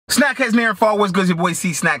Snackheads near and far, what's good? Your boy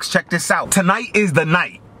C Snacks. Check this out. Tonight is the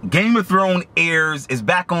night. Game of Thrones is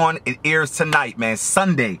back on. It airs tonight, man.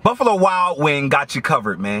 Sunday. Buffalo Wild Wing got you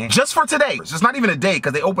covered, man. Just for today. It's just not even a day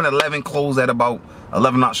because they open at 11, close at about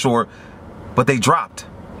 11, not sure. But they dropped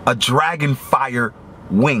a Dragonfire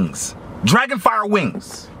Wings. Dragonfire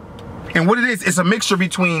Wings. And what it is, it's a mixture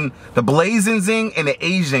between the Blazing Zing and the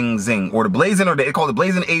Asian Zing, or the Blazing, or they call it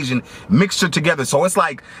Blazing Asian mixture together. So it's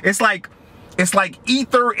like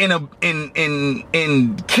ether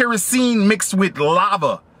in kerosene mixed with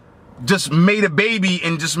lava. Just made a baby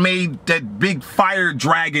and just made that big fire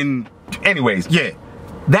dragon. Anyways, yeah.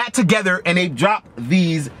 That together, and they dropped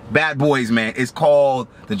these bad boys, man. It's called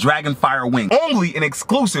the Dragonfire Wing. Only an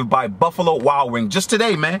exclusive by Buffalo Wild Wing. Just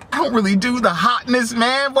today, man. I don't really do the hotness,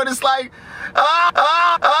 man, but it's like,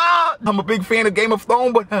 I'm a big fan of Game of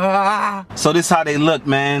Thrones, but So this how they look,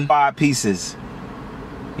 man. 5 pieces.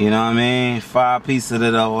 You know what I mean? 5 pieces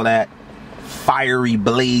of all that fiery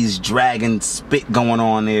blaze dragon spit going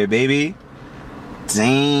on there, baby.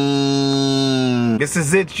 Dang. This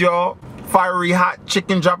is it, y'all. Fiery hot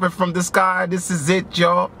chicken dropping from the sky. This is it,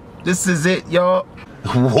 y'all. This is it, y'all.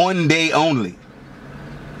 One day only.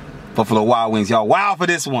 Buffalo Wild Wings, y'all. Wow for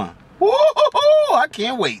this one. Woo-hoo-hoo, I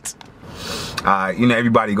can't wait. You know,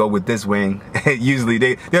 everybody go with this wing. Usually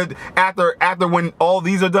they after when all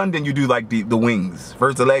these are done, then you do like the wings.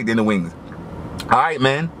 First the leg, then the wings. All right,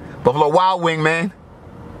 man. Buffalo Wild Wing, man.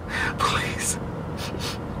 Please.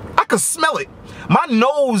 I could smell it. My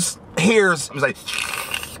nose hairs was like,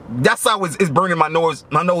 that's how it's burning my nose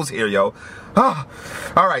hair, yo. Oh,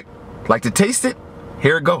 all right. Like to taste it?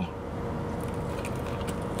 Here it go.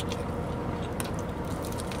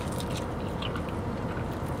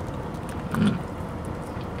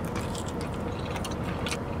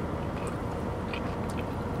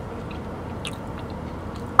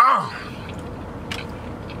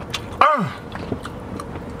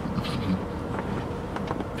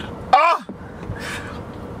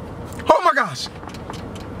 Oh my gosh.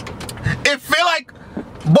 It feel like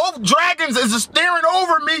both dragons is just staring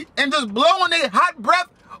over me and just blowing their hot breath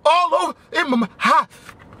all over in my hot.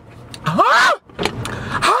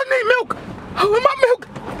 I need milk. I want my milk.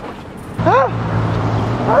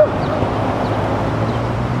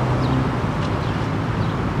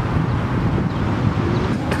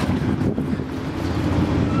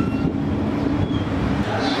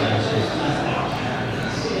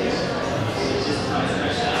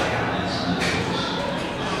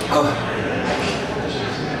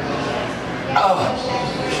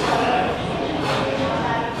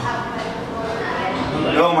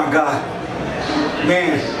 Oh my God.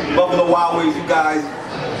 Man, Buffalo Wild Wings, you guys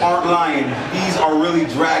aren't lying. These are really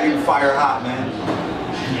dragon fire hot, man.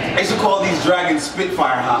 I used to call these dragon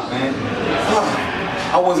spitfire hot, man.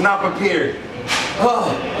 I was not prepared.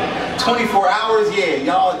 24 hours, yeah,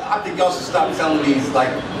 y'all, I think y'all should stop selling these like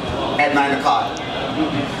at 9 o'clock.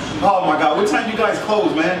 Oh my God, what time do you guys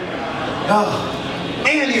close, man?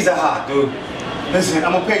 And these are hot, dude. Listen,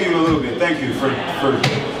 I'm gonna pay you in a little bit. Thank you for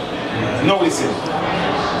noticing.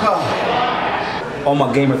 All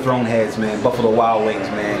my Game of Thrones heads, man. Buffalo Wild Wings,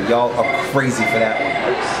 man. Y'all are crazy for that one.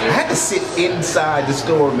 I had to sit inside the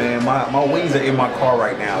store, man. My wings are in my car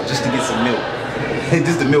right now just to get some milk.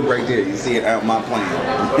 Just the milk right there. You see it out my plane.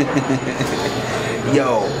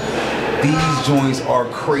 Yo, these joints are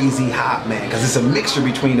crazy hot, man. Because it's a mixture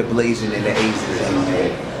between the Blazing and the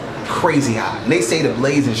Asian. Crazy hot. And they say the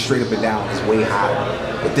Blazing straight up and down is way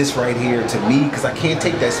hotter. But this right here, to me, because I can't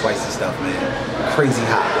take that spicy stuff, man. Crazy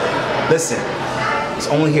hot. Listen, it's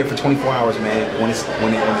only here for 24 hours, man. When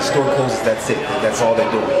the store closes, that's it. That's all they're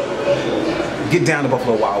doing. Get down to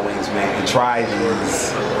Buffalo Wild Wings, man, and try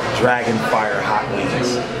these Dragonfire hot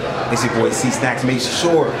wings. It's your boy C Snacks. Make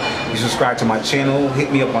sure you subscribe to my channel.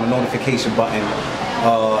 Hit me up on the notification button.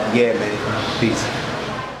 Yeah, man. Peace.